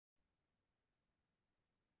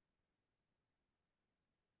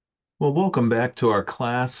Well, welcome back to our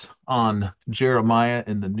class on Jeremiah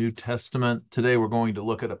in the New Testament. Today we're going to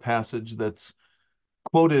look at a passage that's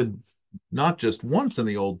quoted not just once in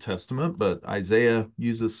the Old Testament, but Isaiah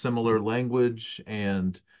uses similar language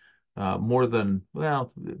and more than,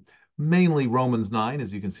 well, mainly Romans 9,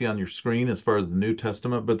 as you can see on your screen as far as the New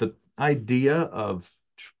Testament. But the idea of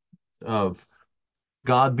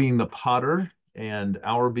God being the potter and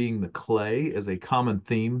our being the clay is a common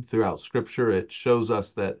theme throughout Scripture. It shows us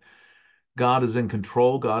that God is in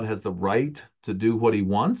control. God has the right to do what he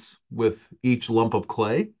wants with each lump of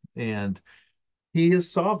clay, and he is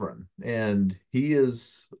sovereign and he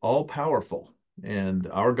is all powerful. And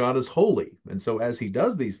our God is holy. And so, as he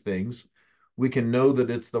does these things, we can know that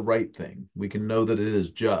it's the right thing. We can know that it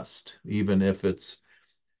is just, even if it's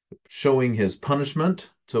showing his punishment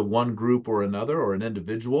to one group or another, or an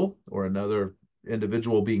individual or another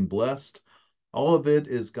individual being blessed. All of it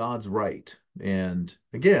is God's right. And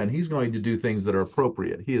again, he's going to do things that are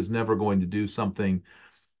appropriate. He is never going to do something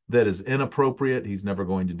that is inappropriate. He's never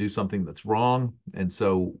going to do something that's wrong. And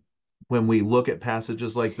so when we look at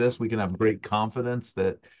passages like this, we can have great confidence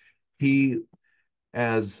that he,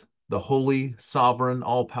 as the holy, sovereign,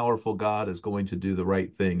 all powerful God, is going to do the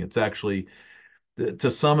right thing. It's actually, to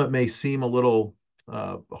some, it may seem a little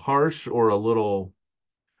harsh or a little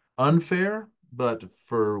unfair, but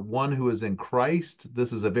for one who is in Christ,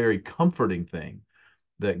 this is a very comforting thing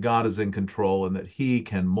that God is in control and that he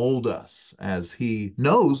can mold us as he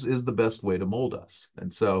knows is the best way to mold us.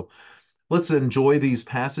 And so let's enjoy these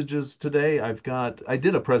passages today. I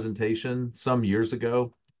did a presentation some years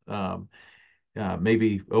ago, um,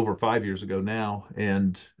 maybe over 5 years ago now,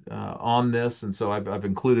 and on this. And so I've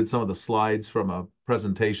included some of the slides from a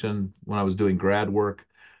presentation when I was doing grad work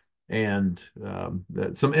and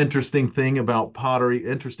some interesting things about pottery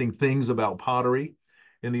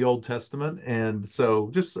in the Old Testament. And so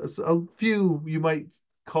just a few, you might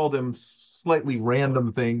call them slightly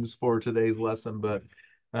random things for today's lesson, but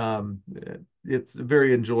um, it's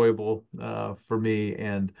very enjoyable for me,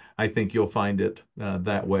 and I think you'll find it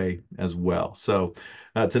that way as well. So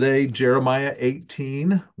today, Jeremiah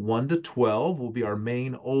 18, 1 to 12 will be our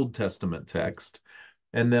main Old Testament text.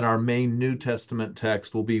 And then our main New Testament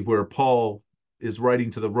text will be where Paul is writing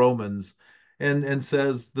to the Romans and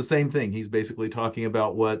says the same thing. He's basically talking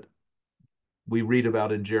about what we read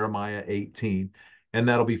about in Jeremiah 18, and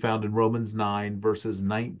that'll be found in Romans 9, verses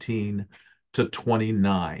 19 to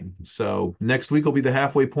 29. So next week will be the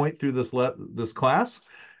halfway point through this class,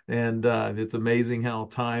 and it's amazing how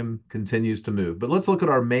time continues to move. But let's look at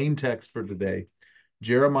our main text for today,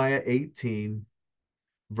 Jeremiah 18,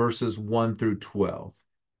 verses 1 through 12.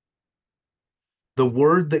 The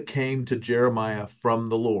word that came to Jeremiah from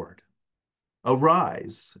the Lord: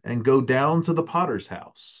 Arise and go down to the potter's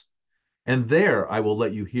house, and there I will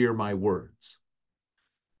let you hear my words.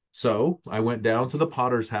 So I went down to the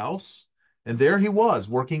potter's house, and there he was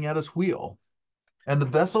working at his wheel, and the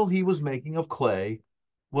vessel he was making of clay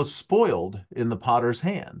was spoiled in the potter's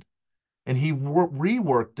hand, and he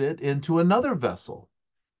reworked it into another vessel,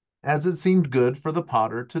 as it seemed good for the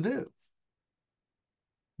potter to do.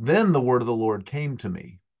 Then the word of the Lord came to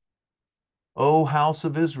me: O house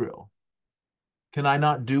of Israel, can I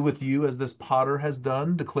not do with you as this potter has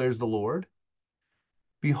done, declares the Lord?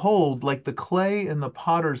 Behold, like the clay in the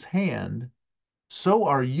potter's hand, so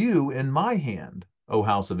are you in my hand, O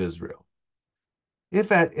house of Israel.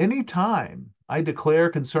 If at any time I declare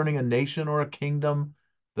concerning a nation or a kingdom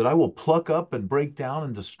that I will pluck up and break down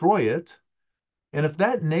and destroy it, and if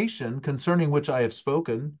that nation concerning which I have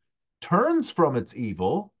spoken turns from its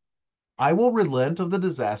evil, I will relent of the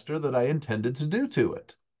disaster that I intended to do to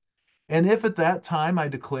it. And if at that time I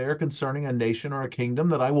declare concerning a nation or a kingdom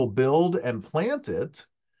that I will build and plant it,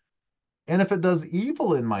 and if it does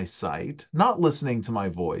evil in my sight, not listening to my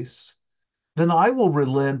voice, then I will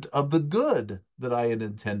relent of the good that I had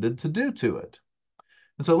intended to do to it.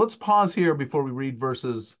 And so let's pause here before we read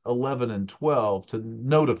verses 11 and 12 to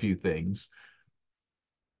note a few things.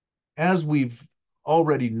 As we've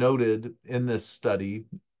already noted in this study,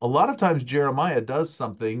 a lot of times Jeremiah does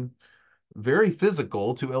something very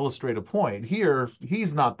physical to illustrate a point. Here,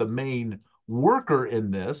 he's not the main worker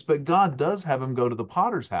in this, but God does have him go to the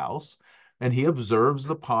potter's house, and he observes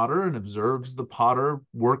the potter and observes the potter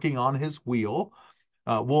working on his wheel.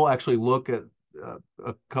 We'll actually look at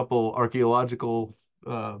a couple archaeological.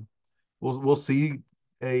 We'll see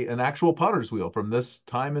an actual potter's wheel from this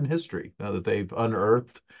time in history that they've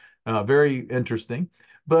unearthed. Very interesting.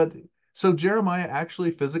 But so Jeremiah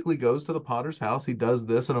actually physically goes to the potter's house. He does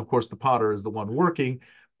this, and of course, the potter is the one working.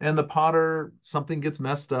 And the potter, something gets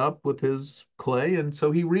messed up with his clay, and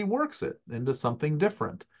so he reworks it into something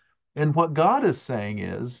different. And what God is saying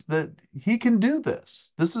is that he can do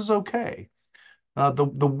this. This is okay. The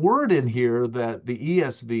word in here that the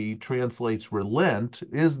ESV translates relent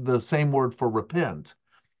is the same word for repent.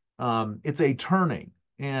 It's a turning.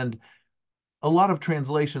 And a lot of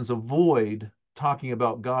translations avoid talking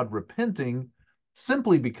about God repenting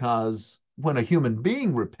simply because when a human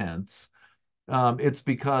being repents, it's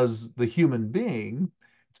because the human being,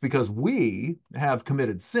 it's because we have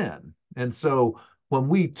committed sin. And so when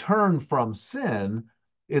we turn from sin,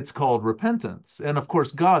 it's called repentance. And of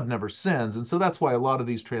course, God never sins. And so that's why a lot of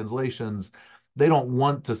these translations, they don't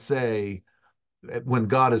want to say, when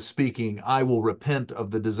God is speaking, I will repent of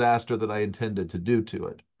the disaster that I intended to do to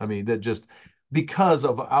it. I mean, that just because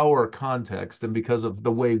of our context and because of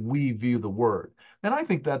the way we view the word. And I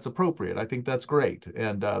think that's appropriate. I think that's great.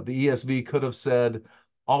 And the ESV could have said,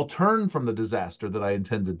 I'll turn from the disaster that I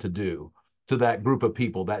intended to do to that group of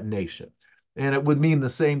people, that nation. And it would mean the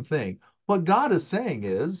same thing. What God is saying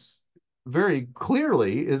is very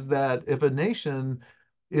clearly is that if a nation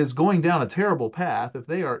is going down a terrible path, if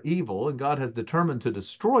they are evil and God has determined to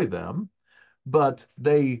destroy them, but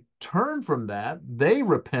they turn from that, they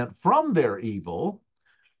repent from their evil,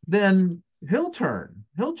 then he'll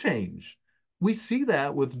change. We see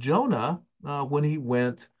that with Jonah when he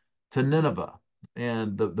went to Nineveh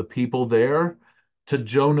and the people there, to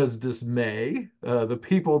Jonah's dismay, the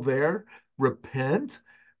people there repent,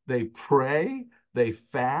 they pray, they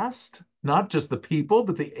fast, not just the people,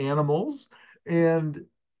 but the animals. And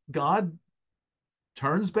God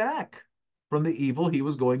turns back from the evil he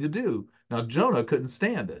was going to do. Now, Jonah couldn't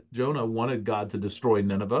stand it. Jonah wanted God to destroy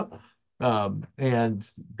Nineveh, and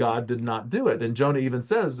God did not do it. And Jonah even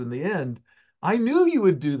says in the end, I knew you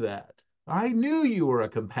would do that. I knew you were a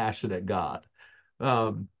compassionate God.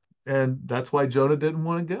 Um, and that's why Jonah didn't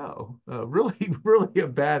want to go. Really, really a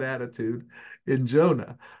bad attitude in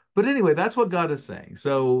Jonah. But anyway, that's what God is saying.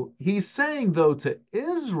 So he's saying, though, to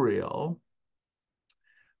Israel,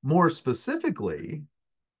 more specifically,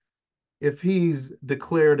 if he's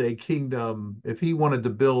declared a kingdom, if he wanted to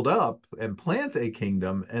build up and plant a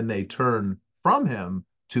kingdom and they turn from him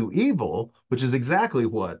to evil, which is exactly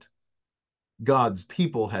what God's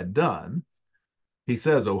people had done, he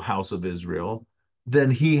says, O house of Israel,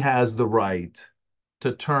 then he has the right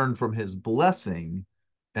to turn from his blessing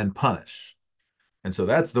and punish. And so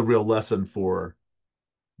that's the real lesson for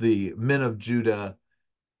the men of Judah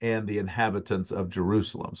and the inhabitants of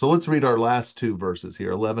Jerusalem. So let's read our last two verses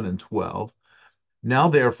here, 11 and 12. Now,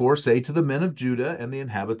 therefore, say to the men of Judah and the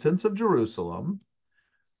inhabitants of Jerusalem,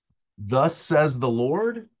 thus says the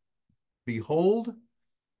Lord, behold,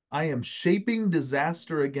 I am shaping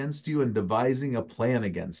disaster against you and devising a plan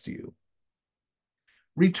against you.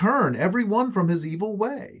 Return every one from his evil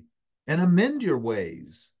way and amend your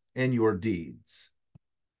ways and your deeds.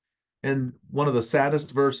 And one of the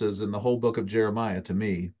saddest verses in the whole book of Jeremiah to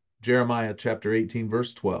me, Jeremiah chapter 18,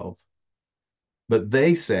 verse 12. But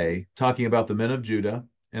they say, talking about the men of Judah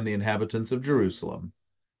and the inhabitants of Jerusalem,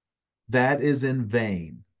 that is in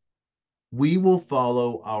vain. We will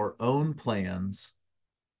follow our own plans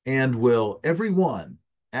and will every one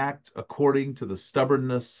act according to the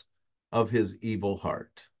stubbornness of his evil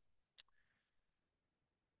heart.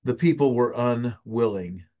 The people were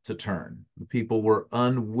unwilling to turn. The people were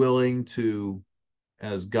unwilling to,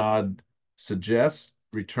 as God suggests,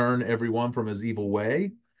 return everyone from his evil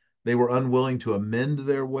way. They were unwilling to amend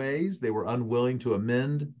their ways. They were unwilling to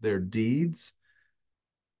amend their deeds.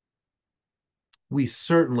 We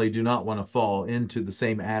certainly do not want to fall into the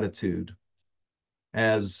same attitude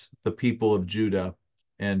as the people of Judah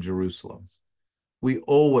and Jerusalem. We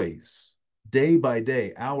always, day by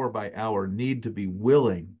day, hour by hour, need to be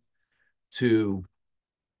willing to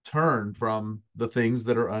turn from the things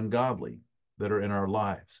that are ungodly that are in our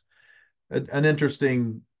lives. An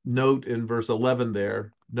interesting note in verse 11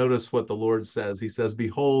 there, notice what the Lord says. He says,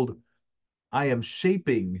 behold, I am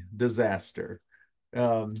shaping disaster.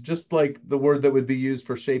 Just like the word that would be used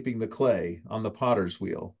for shaping the clay on the potter's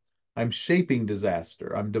wheel. I'm shaping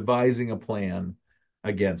disaster. I'm devising a plan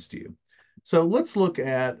against you. So let's look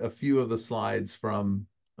at a few of the slides from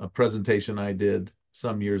a presentation I did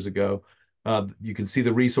some years ago. You can see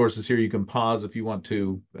the resources here. You can pause if you want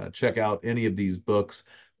to check out any of these books.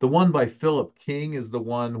 The one by Philip King is the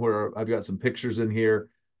one where I've got some pictures in here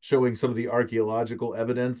showing some of the archaeological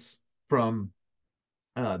evidence from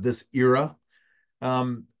this era.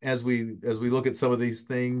 As we look at some of these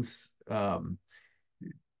things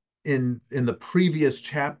in the previous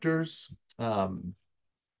chapters,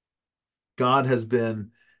 God has been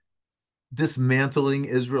dismantling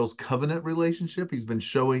Israel's covenant relationship. He's been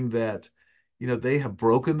showing that they have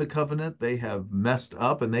broken the covenant, they have messed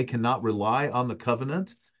up, and they cannot rely on the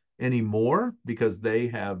covenant anymore because they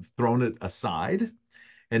have thrown it aside.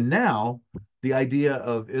 And now the idea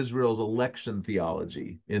of Israel's election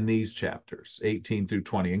theology in these chapters, 18 through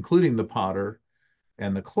 20, including the potter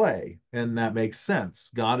and the clay. And that makes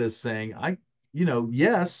sense. God is saying,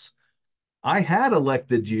 yes, I had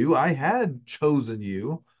elected you, I had chosen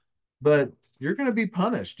you, but you're going to be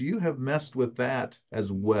punished. You have messed with that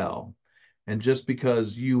as well. And just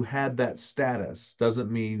because you had that status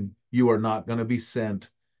doesn't mean you are not going to be sent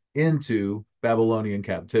into Babylonian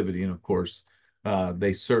captivity. And of course,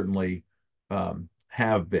 they certainly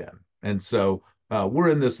have been. And so we're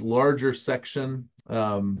in this larger section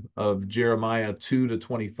of Jeremiah 2 to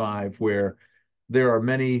 25, where there are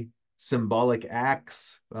many symbolic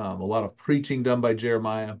acts, a lot of preaching done by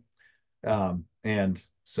Jeremiah. And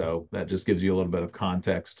so that just gives you a little bit of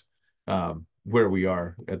context where we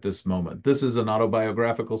are at this moment. This is an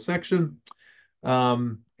autobiographical section.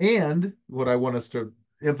 And what I want us to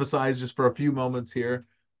emphasize just for a few moments here,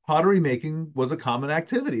 pottery making was a common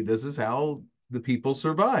activity. This is how the people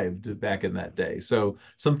survived back in that day. So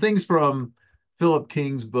some things from Philip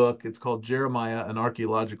King's book, it's called Jeremiah, an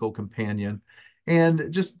Archaeological Companion,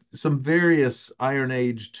 and just some various Iron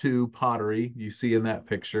Age 2 pottery you see in that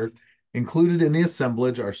picture. Included in the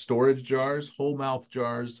assemblage are storage jars, whole mouth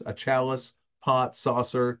jars, a chalice, pot,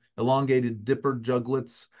 saucer, elongated dipper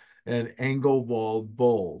juglets, and angle-walled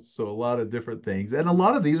bowls. So a lot of different things. And a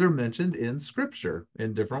lot of these are mentioned in scripture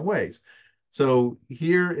in different ways. So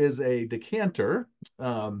here is a decanter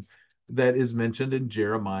that is mentioned in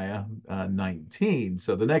Jeremiah 19.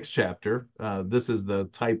 So the next chapter, this is the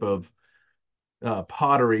type of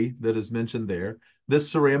pottery that is mentioned there.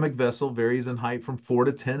 This ceramic vessel varies in height from 4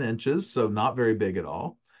 to 10 inches, so not very big at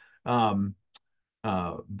all.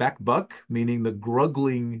 Bakbuk, meaning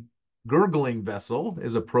the gurgling vessel,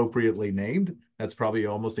 is appropriately named. That's probably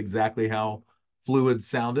almost exactly how fluid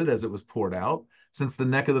sounded as it was poured out. Since the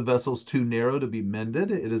neck of the vessel is too narrow to be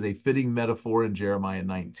mended, it is a fitting metaphor in Jeremiah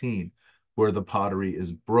 19, where the pottery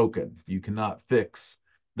is broken. You cannot fix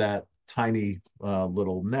that tiny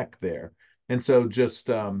little neck there. And so just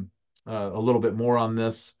a little bit more on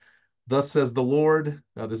this. Thus says the Lord,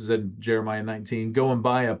 this is in Jeremiah 19, go and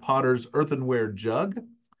buy a potter's earthenware jug.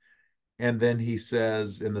 And then he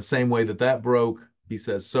says, in the same way that that broke, he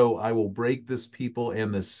says, so I will break this people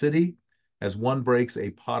and this city as one breaks a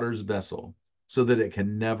potter's vessel, so that it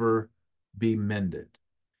can never be mended.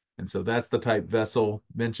 And so that's the type vessel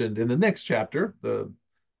mentioned in the next chapter, the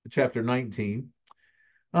chapter 19.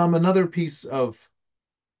 Another piece of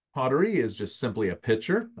pottery is just simply a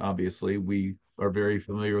pitcher. Obviously, we are very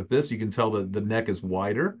familiar with this. You can tell that the neck is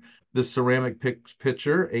wider. This ceramic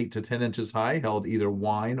pitcher, 8 to 10 inches high, held either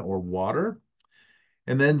wine or water.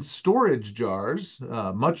 And then storage jars,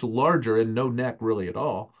 much larger and no neck really at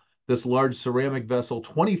all. This large ceramic vessel,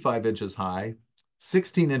 25 inches high,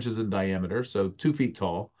 16 inches in diameter, so 2 feet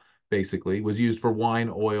tall, basically, was used for wine,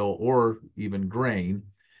 oil, or even grain.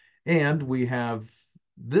 And we have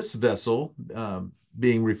this vessel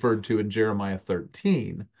being referred to in Jeremiah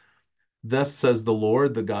 13. Thus says the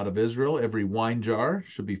Lord, the God of Israel, every wine jar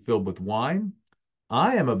should be filled with wine.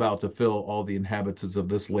 I am about to fill all the inhabitants of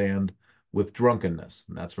this land with drunkenness.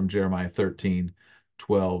 And that's from Jeremiah 13,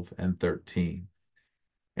 12, and 13.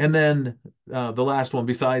 And then the last one,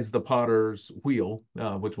 besides the potter's wheel,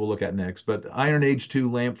 which we'll look at next, but Iron Age 2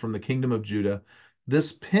 lamp from the kingdom of Judah.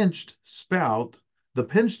 This the pinched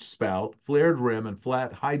spout, flared rim, and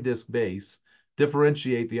flat high disc base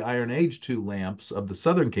differentiate the Iron Age 2 lamps of the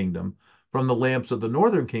southern kingdom from the lamps of the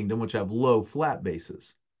northern kingdom, which have low flat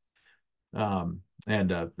bases.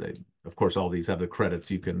 And of course, all these have the credits.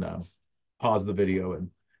 You can pause the video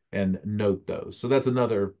and note those. So that's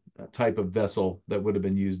another type of vessel that would have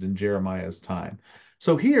been used in Jeremiah's time.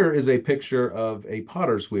 So here is a picture of a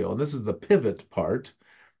potter's wheel, and this is the pivot part.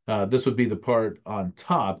 This would be the part on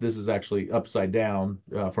top. This is actually upside down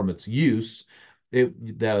from its use.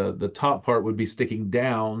 The top part would be sticking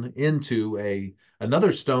down into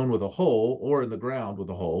another stone with a hole, or in the ground with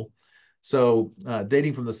a hole. So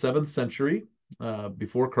dating from the 7th century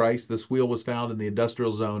before Christ, this wheel was found in the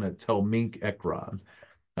industrial zone at Tel Mink, Ekron.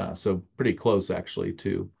 So pretty close actually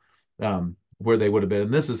to where they would have been.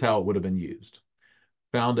 And this is how it would have been used.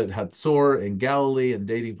 Found at Hatzor in Galilee and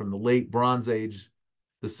dating from the late Bronze Age.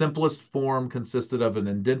 The simplest form consisted of an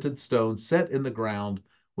indented stone set in the ground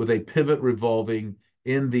with a pivot revolving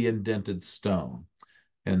in the indented stone.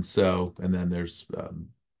 And then there's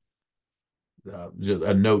just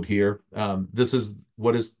a note here. This is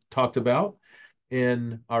what is talked about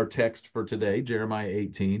in our text for today, Jeremiah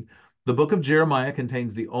 18. The book of Jeremiah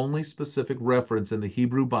contains the only specific reference in the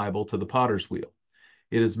Hebrew Bible to the potter's wheel.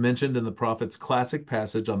 It is mentioned in the prophet's classic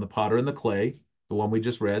passage on the potter and the clay, the one we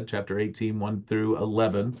just read, chapter 18, 1 through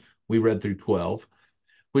 11. We read through 12,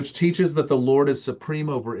 which teaches that the Lord is supreme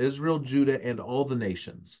over Israel, Judah, and all the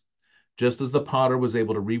nations. Just as the potter was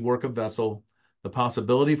able to rework a vessel, the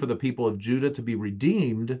possibility for the people of Judah to be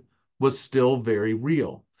redeemed was still very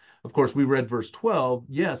real. Of course, we read verse 12.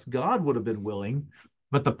 Yes, God would have been willing,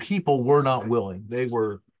 but the people were not willing. They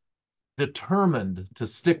were determined to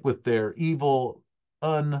stick with their evil,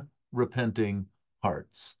 unrepenting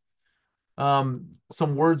hearts.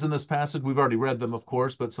 Some words in this passage, we've already read them, of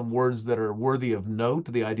course, but some words that are worthy of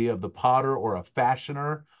note, the idea of the potter or a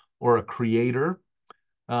fashioner or a creator.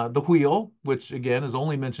 The wheel, which again is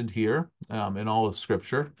only mentioned here in all of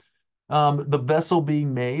Scripture. The vessel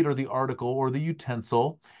being made, or the article, or the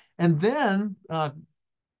utensil. And then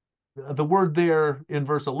the word there in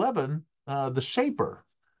verse 11, the shaper,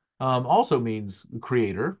 also means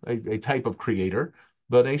creator, a type of creator,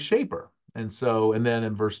 but a shaper. And so, and then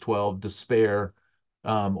in verse 12, despair,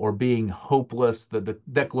 or being hopeless, the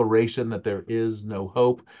declaration that there is no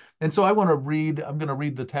hope. And so I'm going to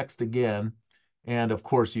read the text again. And of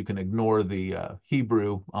course, you can ignore the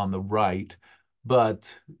Hebrew on the right,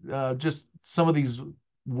 but just some of these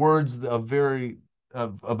words of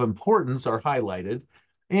of importance are highlighted.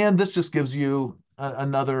 And this just gives you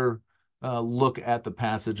another look at the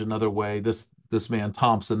passage another way. This man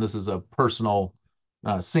Thompson, this is a personal,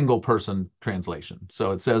 single person translation. So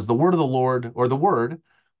it says, "The word of the Lord, or the word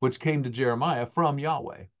which came to Jeremiah from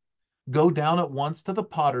Yahweh. Go down at once to the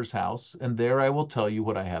potter's house, and there I will tell you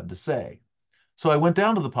what I have to say." So I went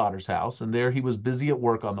down to the potter's house, and there he was busy at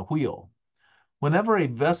work on the wheel. Whenever a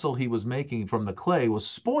vessel he was making from the clay was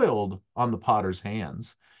spoiled on the potter's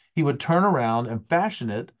hands, he would turn around and fashion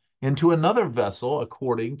it into another vessel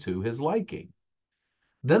according to his liking.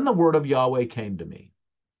 Then the word of Yahweh came to me.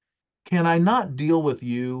 Can I not deal with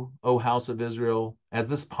you, O house of Israel, as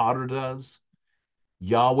this potter does?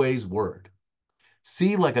 Yahweh's word.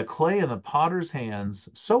 See, like a clay in the potter's hands,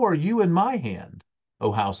 so are you in my hand,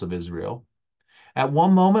 O house of Israel. At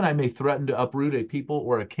one moment I may threaten to uproot a people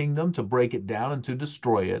or a kingdom, to break it down and to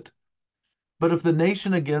destroy it. But if the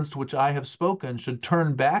nation against which I have spoken should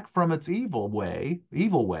turn back from its evil way,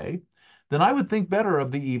 then I would think better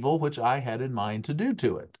of the evil which I had in mind to do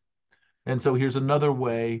to it. And so here's another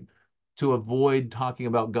way to avoid talking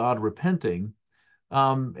about God repenting.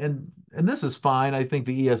 And this is fine. I think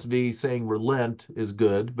the ESV saying relent is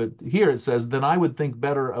good, but here it says, then I would think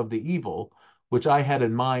better of the evil which I had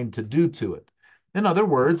in mind to do to it. In other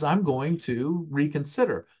words, I'm going to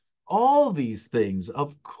reconsider. All these things,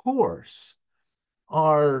 of course,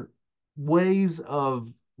 are ways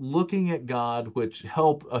of looking at God which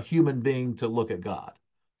help a human being to look at God.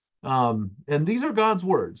 And these are God's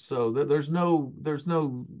words, so there's no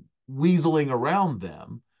weaseling around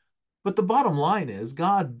them. But the bottom line is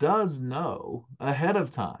God does know ahead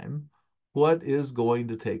of time what is going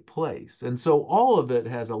to take place. And so all of it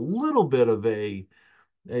has a little bit of a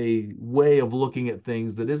way of looking at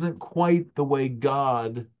things that isn't quite the way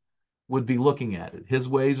God would be looking at it. His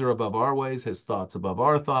ways are above our ways, his thoughts above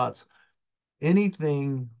our thoughts.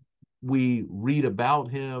 Anything we read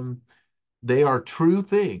about him, they are true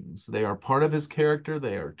things. They are part of his character,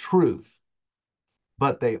 they are truth,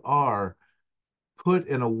 but they are put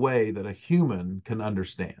in a way that a human can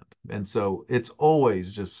understand. And so it's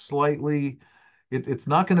always just slightly, it's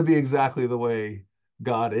not going to be exactly the way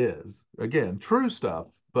God is. Again, true stuff,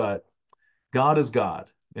 but God is God,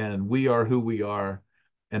 and we are who we are.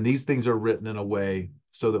 And these things are written in a way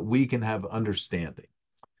so that we can have understanding.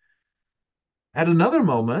 At another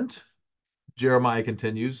moment, Jeremiah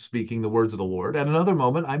continues speaking the words of the Lord. At another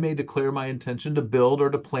moment, I may declare my intention to build or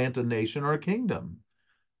to plant a nation or a kingdom.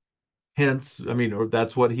 Hence, I mean, or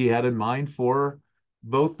that's what he had in mind for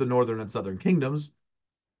both the northern and southern kingdoms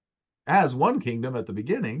as one kingdom at the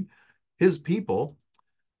beginning, his people.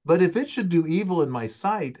 But if it should do evil in my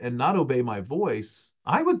sight and not obey my voice,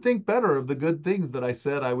 I would think better of the good things that I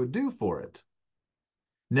said I would do for it.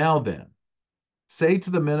 Now then, say to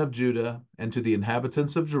the men of Judah and to the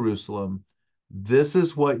inhabitants of Jerusalem, this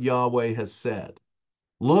is what Yahweh has said.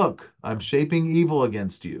 Look, I'm shaping evil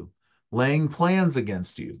against you, laying plans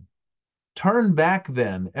against you. Turn back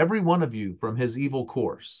then, every one of you, from his evil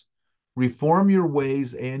course. Reform your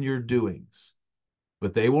ways and your doings.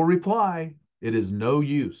 But they will reply, it is no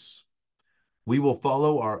use. We will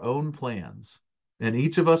follow our own plans, and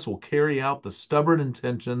each of us will carry out the stubborn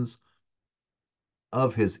intentions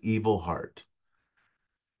of his evil heart.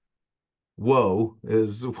 Woe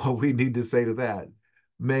is what we need to say to that.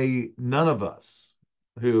 May none of us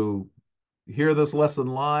who hear this lesson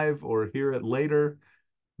live or hear it later,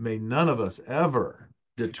 may none of us ever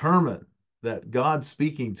determine that God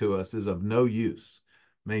speaking to us is of no use.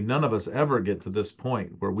 May none of us ever get to this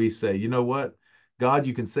point where we say, you know what, God,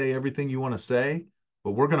 you can say everything you want to say,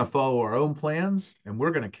 but we're going to follow our own plans and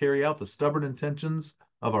we're going to carry out the stubborn intentions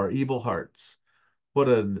of our evil hearts. What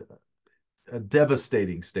a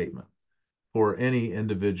devastating statement for any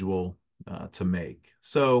individual to make.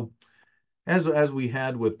 So, as we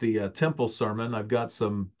had with the temple sermon, I've got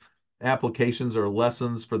some applications or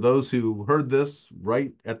lessons for those who heard this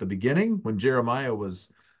right at the beginning when Jeremiah was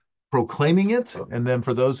proclaiming it, and then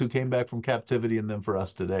for those who came back from captivity, and then for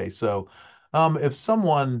us today. So, if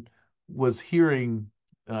someone was hearing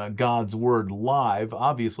God's word live,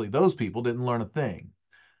 obviously those people didn't learn a thing.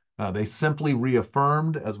 They simply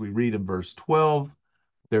reaffirmed, as we read in verse 12,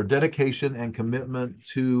 their dedication and commitment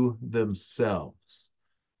to themselves.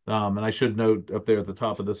 And I should note up there at the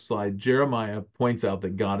top of this slide, Jeremiah points out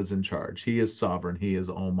that God is in charge. He is sovereign. He is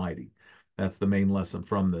almighty. That's the main lesson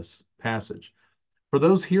from this passage. For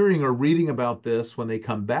those hearing or reading about this when they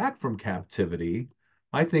come back from captivity,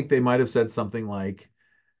 I think they might have said something like,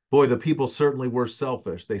 boy, the people certainly were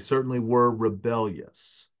selfish. They certainly were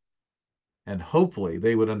rebellious. And hopefully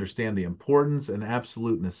they would understand the importance and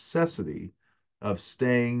absolute necessity of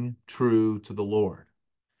staying true to the Lord.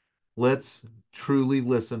 Let's truly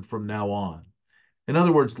listen from now on. In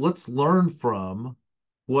other words, let's learn from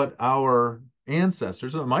what our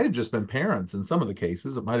ancestors, and it might have just been parents in some of the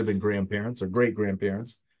cases, it might have been grandparents or great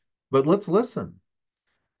grandparents, but let's listen.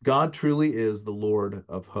 God truly is the Lord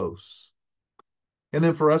of hosts. And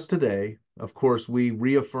then for us today, of course, we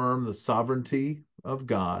reaffirm the sovereignty of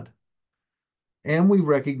God and we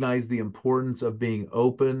recognize the importance of being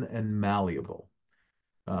open and malleable.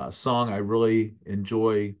 A song I really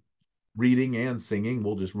enjoy reading and singing,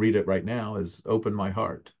 we'll just read it right now, is Open My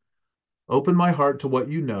Heart. Open my heart to what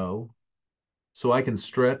you know, so I can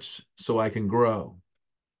stretch, so I can grow.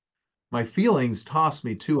 My feelings toss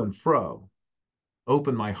me to and fro.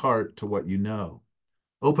 Open my heart to what you know.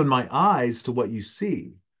 Open my eyes to what you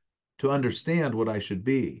see, to understand what I should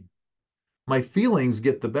be. My feelings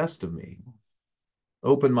get the best of me.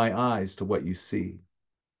 Open my eyes to what you see.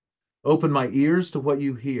 Open my ears to what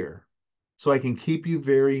you hear, so I can keep you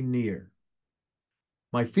very near.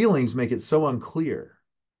 My feelings make it so unclear.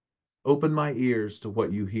 Open my ears to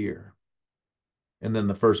what you hear. And then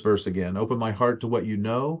the first verse again. Open my heart to what you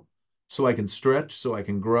know, so I can stretch, so I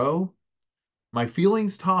can grow. My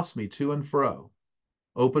feelings toss me to and fro.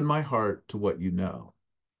 Open my heart to what you know.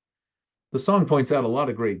 The song points out a lot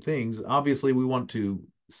of great things. Obviously, we want to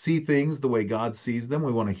see things the way God sees them.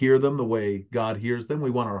 We want to hear them the way God hears them.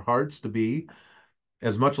 We want our hearts to be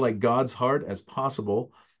as much like God's heart as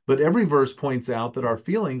possible. But every verse points out that our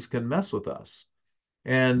feelings can mess with us.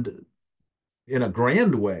 And in a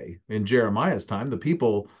grand way, in Jeremiah's time, the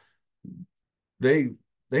people, they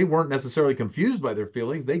they weren't necessarily confused by their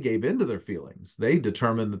feelings. They gave into their feelings. They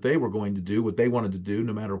determined that they were going to do what they wanted to do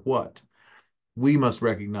no matter what. We must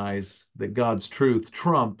recognize that God's truth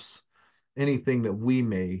trumps anything that we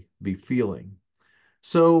may be feeling.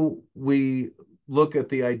 So we look at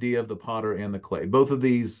the idea of the potter and the clay. Both of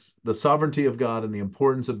these, the sovereignty of God and the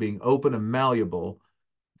importance of being open and malleable,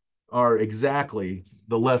 are exactly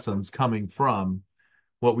the lessons coming from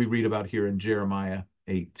what we read about here in Jeremiah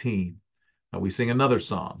 18. Now we sing another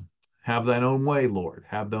song. Have thine own way, Lord,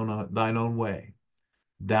 have thine own way.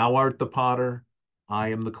 Thou art the potter, I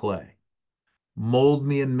am the clay. Mold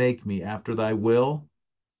me and make me after thy will,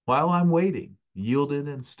 while I'm waiting, yielded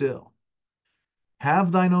and still.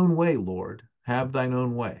 Have thine own way, Lord, have thine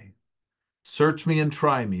own way. Search me and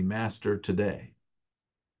try me, Master, today.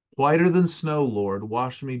 Whiter than snow, Lord,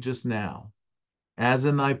 wash me just now, as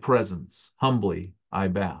in thy presence humbly I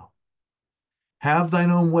bow. Have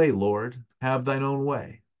thine own way, Lord, have thine own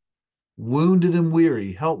way. Wounded and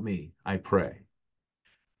weary, help me, I pray.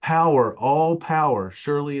 Power, all power,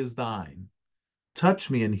 surely is thine. Touch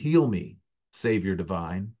me and heal me, Savior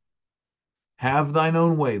divine. Have thine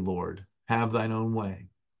own way, Lord, have thine own way.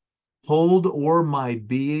 Hold o'er my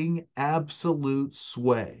being absolute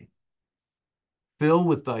sway. Fill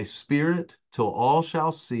with thy spirit till all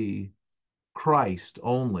shall see Christ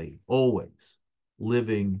only, always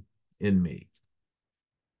living in me.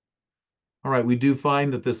 All right, we do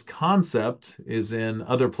find that this concept is in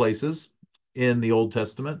other places in the Old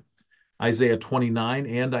Testament, Isaiah 29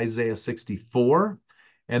 and Isaiah 64.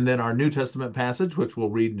 And then our New Testament passage, which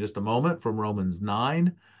we'll read in just a moment from Romans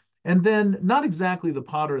 9. And then not exactly the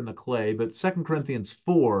potter and the clay, but 2 Corinthians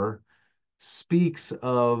 4 speaks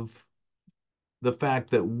of the fact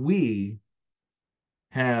that we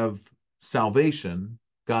have salvation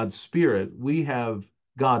God's Spirit, we have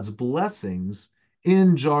God's blessings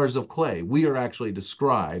in jars of clay. We are actually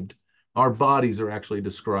described, our bodies are actually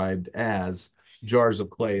described as jars of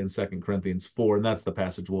clay in 2 Corinthians 4, and that's the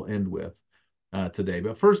passage we'll end with today.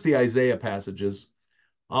 But first, the Isaiah passages.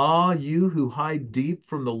 Ah, you who hide deep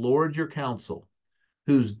from the Lord your counsel,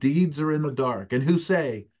 whose deeds are in the dark, and who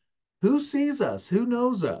say, who sees us? Who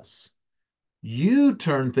knows us? You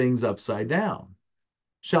turn things upside down.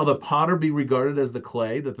 Shall the potter be regarded as the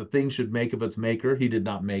clay, that the thing should make of its maker, he did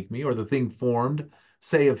not make me, or the thing formed,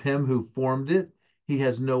 say of him who formed it, he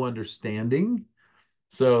has no understanding?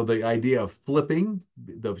 So the idea of flipping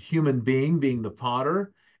the human being the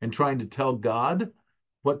potter and trying to tell God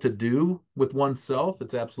what to do with oneself,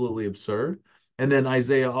 it's absolutely absurd. And then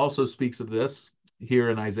Isaiah also speaks of this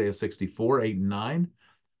here in Isaiah 64, 8 and 9.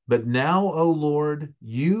 But now, O Lord,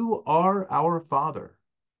 you are our Father.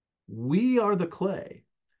 We are the clay,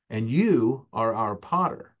 and you are our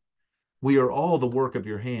potter. We are all the work of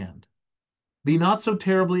your hand. Be not so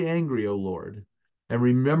terribly angry, O Lord, and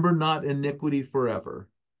remember not iniquity forever.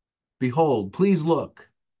 Behold, please look,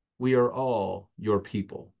 we are all your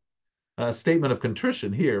people. A statement of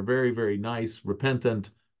contrition here, very, very nice, repentant,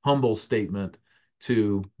 humble statement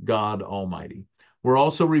to God Almighty. We're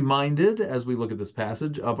also reminded as we look at this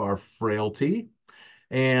passage of our frailty,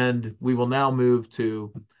 and we will now move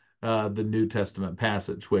to the New Testament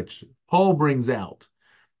passage, which Paul brings out.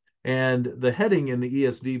 And the heading in the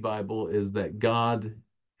ESV Bible is that God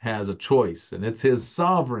has a choice, and it's his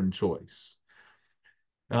sovereign choice.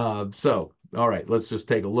 All right, let's just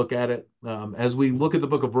take a look at it. As we look at the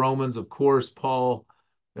book of Romans, of course, Paul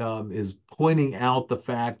is pointing out the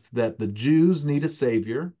fact that the Jews need a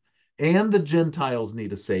Savior and the Gentiles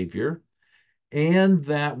need a Savior, and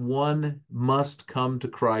that one must come to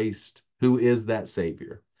Christ, who is that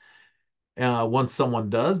Savior. Once someone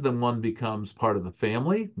does, then one becomes part of the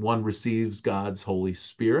family. One receives God's Holy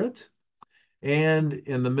Spirit. And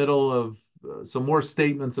in the middle of some more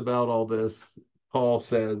statements about all this, Paul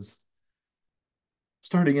says,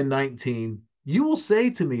 starting in 19, you will say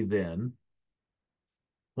to me then,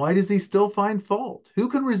 why does he still find fault? Who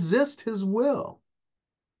can resist his will?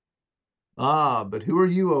 Ah, but who are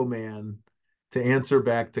you, O man, to answer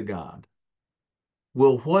back to God?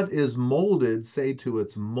 Will what is molded say to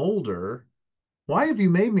its molder, why have you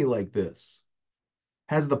made me like this?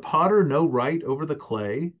 Has the potter no right over the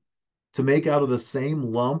clay to make out of the same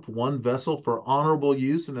lump one vessel for honorable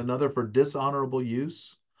use and another for dishonorable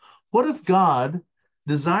use? What if God,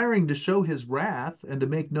 desiring to show his wrath and to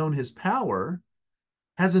make known his power,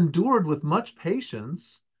 has endured with much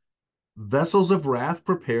patience vessels of wrath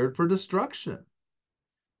prepared for destruction,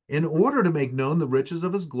 in order to make known the riches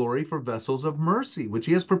of his glory for vessels of mercy, which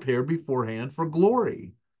he has prepared beforehand for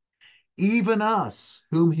glory? Even us,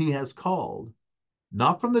 whom he has called,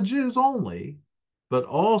 not from the Jews only, but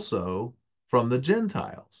also from the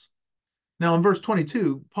Gentiles. Now, in verse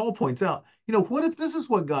 22, Paul points out, what if this is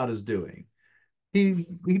what God is doing? He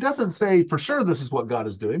doesn't say for sure this is what God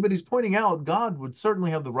is doing, but he's pointing out God would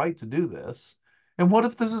certainly have the right to do this. And what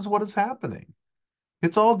if this is what is happening?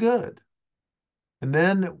 It's all good. And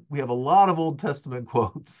then we have a lot of Old Testament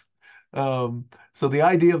quotes. So the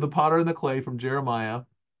idea of the potter and the clay from Jeremiah,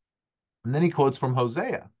 and then he quotes from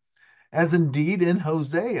Hosea. As indeed in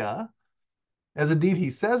Hosea, as indeed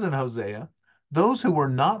he says in Hosea, those who were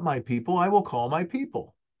not my people, I will call my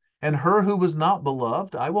people. And her who was not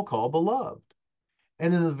beloved, I will call beloved.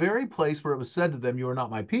 And in the very place where it was said to them, you are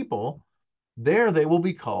not my people, there they will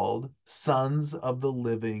be called sons of the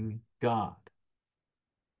living God.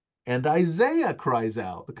 And Isaiah cries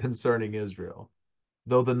out concerning Israel,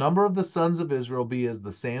 though the number of the sons of Israel be as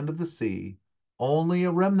the sand of the sea, only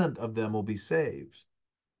a remnant of them will be saved.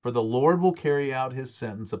 For the Lord will carry out his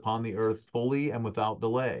sentence upon the earth fully and without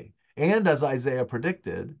delay. And as Isaiah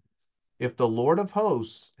predicted, if the Lord of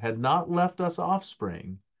hosts had not left us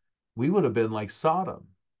offspring, we would have been like Sodom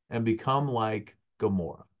and become like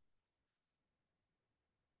Gomorrah.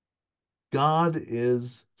 God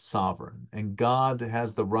is sovereign, and God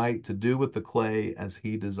has the right to do with the clay as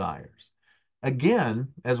he desires. Again,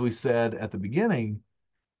 as we said at the beginning,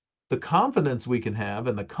 the confidence we can have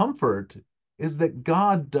and the comfort is that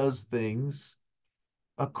God does things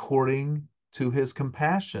according to his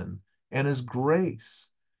compassion and his grace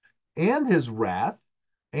and his wrath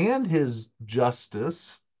and his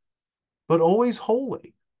justice, but always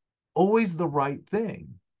holy, always the right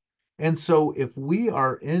thing. And so if we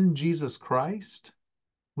are in Jesus Christ,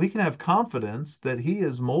 we can have confidence that he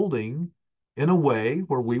is molding in a way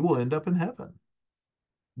where we will end up in heaven.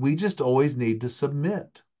 We just always need to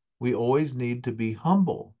submit. We always need to be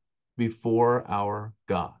humble before our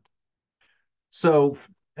God. So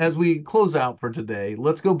as we close out for today,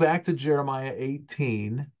 let's go back to Jeremiah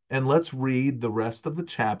 18 and let's read the rest of the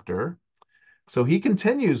chapter. So he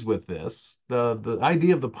continues with this. The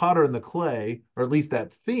idea of the potter and the clay, or at least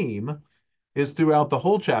that theme, is throughout the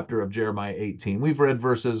whole chapter of Jeremiah 18. We've read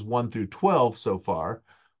verses 1 through 12 so far.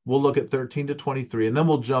 We'll look at 13 to 23, and then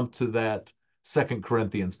we'll jump to that Second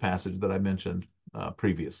Corinthians passage that I mentioned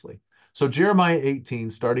previously. So Jeremiah 18,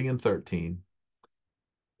 starting in 13.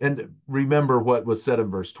 And remember what was said in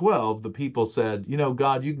verse 12. The people said, you know,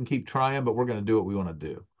 God, you can keep trying, but we're going to do what we want to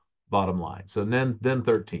do. Bottom line. So then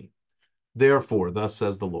 13. Therefore, thus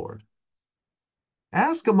says the Lord,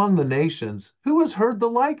 ask among the nations, who has heard the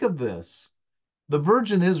like of this? The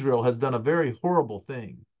virgin Israel has done a very horrible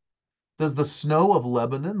thing. Does the snow of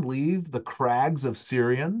Lebanon leave the crags of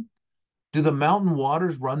Syrian? Do the mountain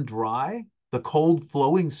waters run dry, the cold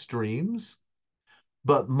flowing streams?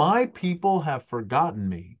 But my people have forgotten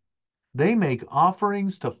me. They make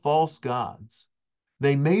offerings to false gods.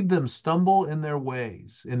 They made them stumble in their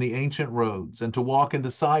ways, in the ancient roads, and to walk into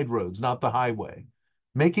side roads, not the highway,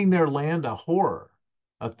 making their land a horror,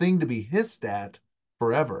 a thing to be hissed at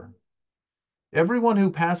forever. Everyone who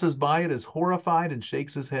passes by it is horrified and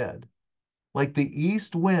shakes his head. Like the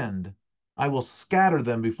east wind, I will scatter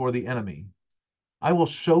them before the enemy. I will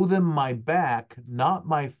show them my back, not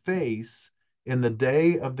my face, in the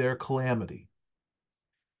day of their calamity.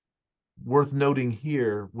 Worth noting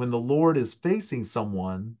here, when the Lord is facing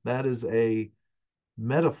someone, that is a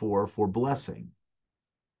metaphor for blessing.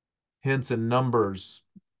 Hence, in Numbers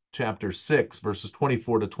chapter 6, verses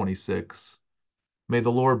 24 to 26, may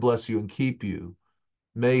the Lord bless you and keep you.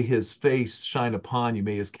 May his face shine upon you.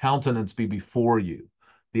 May his countenance be before you.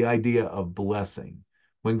 The idea of blessing.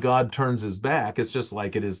 When God turns his back, it's just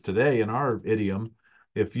like it is today in our idiom.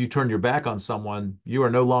 If you turn your back on someone, you are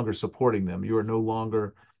no longer supporting them. You are no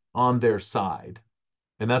longer on their side.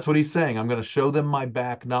 And that's what he's saying. I'm going to show them my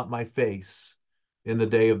back, not my face, in the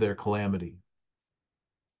day of their calamity.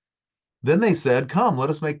 Then they said, come, let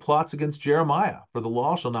us make plots against Jeremiah, for the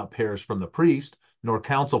law shall not perish from the priest, nor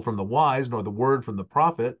counsel from the wise, nor the word from the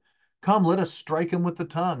prophet. Come, let us strike him with the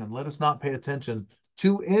tongue, and let us not pay attention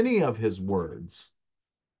to any of his words.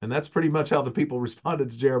 And that's pretty much how the people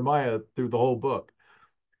responded to Jeremiah through the whole book.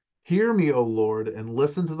 Hear me, O Lord, and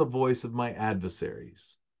listen to the voice of my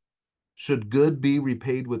adversaries. Should good be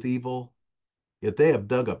repaid with evil? Yet they have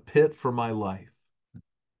dug a pit for my life.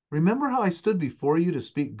 Remember how I stood before you to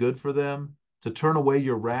speak good for them, to turn away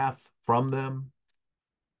your wrath from them?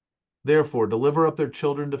 Therefore, deliver up their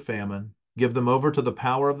children to famine, give them over to the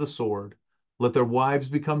power of the sword. Let their wives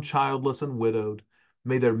become childless and widowed.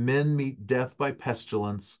 May their men meet death by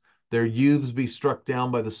pestilence, their youths be struck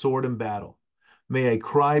down by the sword in battle. May a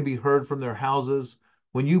cry be heard from their houses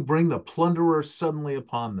when you bring the plunderer suddenly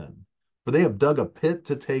upon them. For they have dug a pit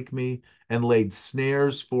to take me and laid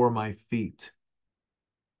snares for my feet.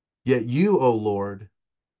 Yet you, O Lord,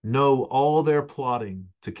 know all their plotting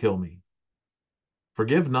to kill me.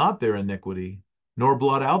 Forgive not their iniquity, nor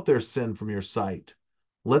blot out their sin from your sight.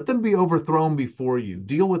 Let them be overthrown before you.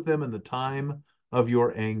 Deal with them in the time of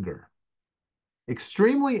your anger.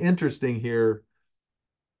 Extremely interesting here,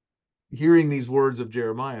 hearing these words of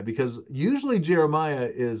Jeremiah, because usually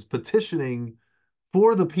Jeremiah is petitioning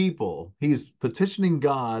for the people. He's petitioning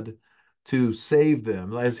God to save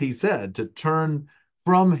them, as he said, to turn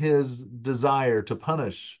from his desire to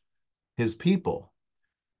punish his people.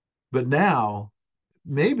 But now,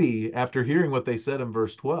 maybe after hearing what they said in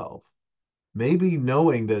verse 12, maybe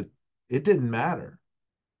knowing that it didn't matter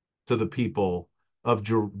to the people of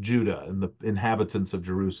Judah and the inhabitants of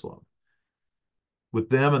Jerusalem, with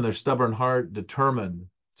them and their stubborn heart determined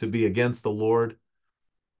to be against the Lord,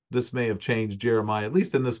 this may have changed Jeremiah, at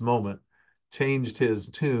least in this moment, changed his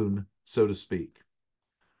tune, so to speak.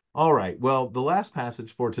 All right, well, the last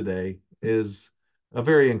passage for today is a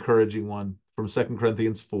very encouraging one from 2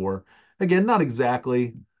 Corinthians 4. Again, not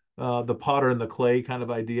exactly the potter and the clay kind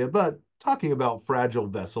of idea, but talking about fragile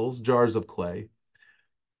vessels, jars of clay.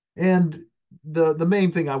 And the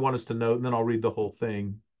main thing I want us to note, and then I'll read the whole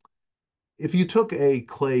thing. If you took a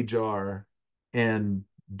clay jar and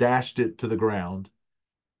dashed it to the ground,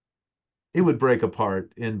 it would break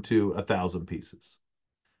apart into 1,000 pieces.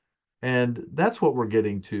 And that's what we're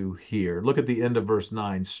getting to here. Look at the end of verse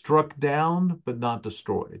 9. Struck down, but not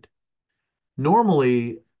destroyed.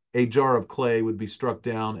 Normally, a jar of clay would be struck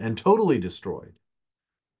down and totally destroyed.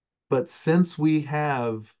 But since we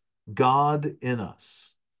have God in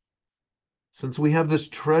us, since we have this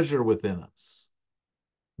treasure within us,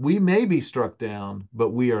 we may be struck down, but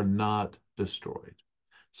we are not destroyed.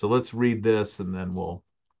 So let's read this and then we'll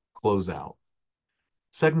close out.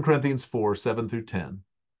 2 Corinthians 4, 7 through 10.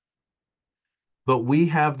 But we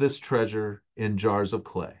have this treasure in jars of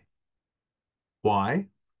clay. Why?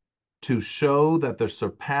 To show that the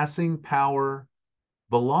surpassing power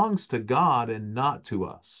belongs to God and not to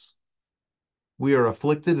us. We are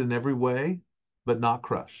afflicted in every way, but not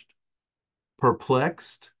crushed,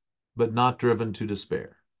 perplexed, but not driven to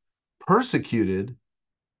despair, persecuted,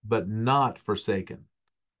 but not forsaken,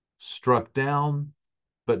 struck down,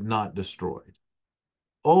 but not destroyed,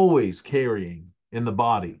 always carrying in the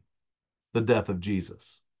body the death of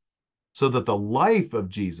Jesus, so that the life of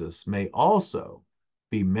Jesus may also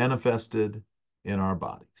be manifested in our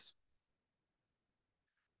bodies.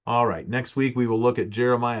 All right, next week we will look at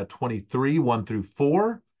Jeremiah 23, 1 through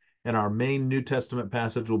 4, and our main New Testament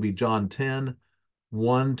passage will be John 10,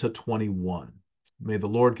 1 to 21. May the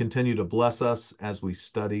Lord continue to bless us as we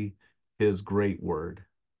study his great word.